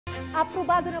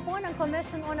Aprobado na po ng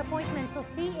Commission on Appointments o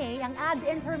CA ang ad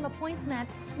interim appointment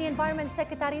ni Environment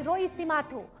Secretary Roy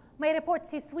Cimatu. May report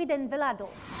si Sweden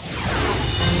Velado.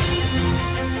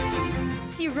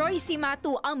 Si Roy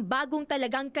Cimatu ang bagong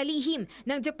talagang kalihim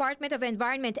ng Department of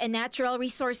Environment and Natural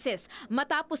Resources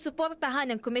matapos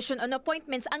suportahan ng Commission on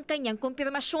Appointments ang kanyang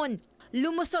kumpirmasyon.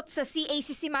 Lumusot sa CA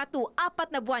si Cimatu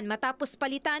 4 na buwan matapos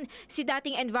palitan si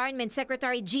dating Environment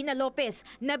Secretary Gina Lopez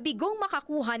na bigong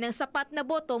makakuha ng sapat na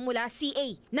boto mula CA.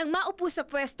 Nang maupo sa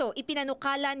pwesto,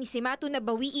 ipinanukala ni Cimatu na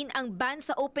bawiin ang ban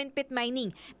sa open pit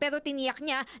mining pero tiniyak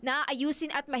niya na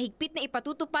aayusin at mahigpit na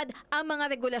ipatutupad ang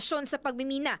mga regulasyon sa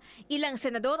pagmimina. Ilang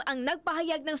senador ang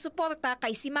nagpahayag ng suporta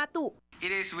kay Cimatu.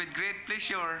 It is with great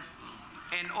pleasure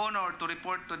and honor to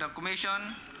report to the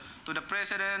Commission, to the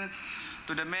President,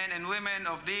 to the men and women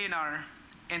of DNR,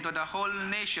 and to the whole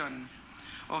nation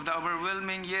of the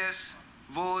overwhelming yes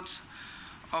votes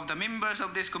of the members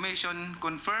of this Commission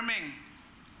confirming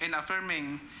and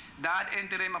affirming the ad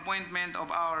interim appointment of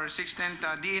our 16th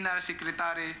DNR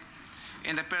Secretary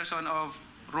in the person of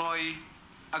Roy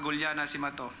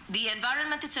Cimatu. The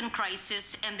environment is in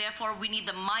crisis, and therefore we need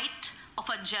the might of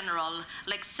a general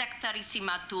like Secretary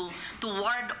Cimatu to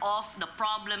ward off the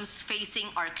problems facing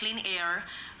our clean air,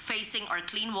 facing our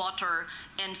clean water,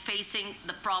 and facing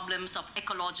the problems of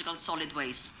ecological solid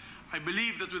waste. I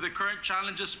believe that with the current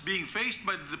challenges being faced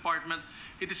by the department,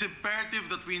 it is imperative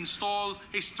that we install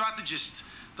a strategist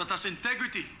that has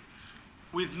integrity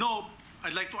with no,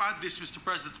 I'd like to add this, Mr.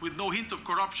 President, with no hint of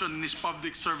corruption in his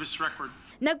public service record.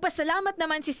 Nagpasalamat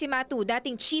naman si Cimatu,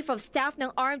 dating Chief of Staff ng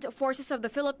Armed Forces of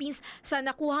the Philippines, sa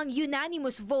nakuhang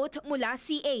unanimous vote mula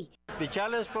CA. The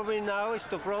challenge for me now is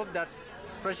to prove that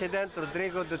President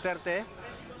Rodrigo Duterte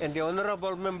and the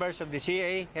honorable members of the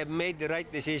CA have made the right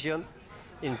decision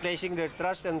in placing their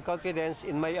trust and confidence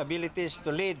in my abilities to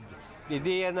lead the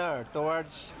DNR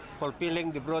towards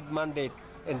fulfilling the broad mandate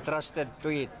entrusted to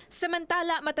it.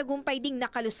 Samantala, matagumpay ding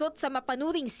nakalusot sa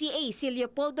mapanuring CA si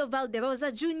Leopoldo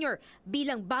Valderosa Jr.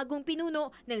 bilang bagong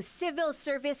pinuno ng Civil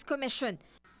Service Commission.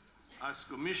 As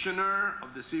Commissioner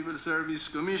of the Civil Service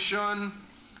Commission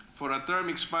for a term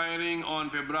expiring on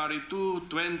February 2,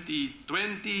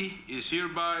 2020 is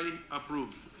hereby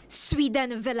approved.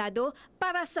 Sweden Velado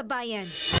para sa Bayan.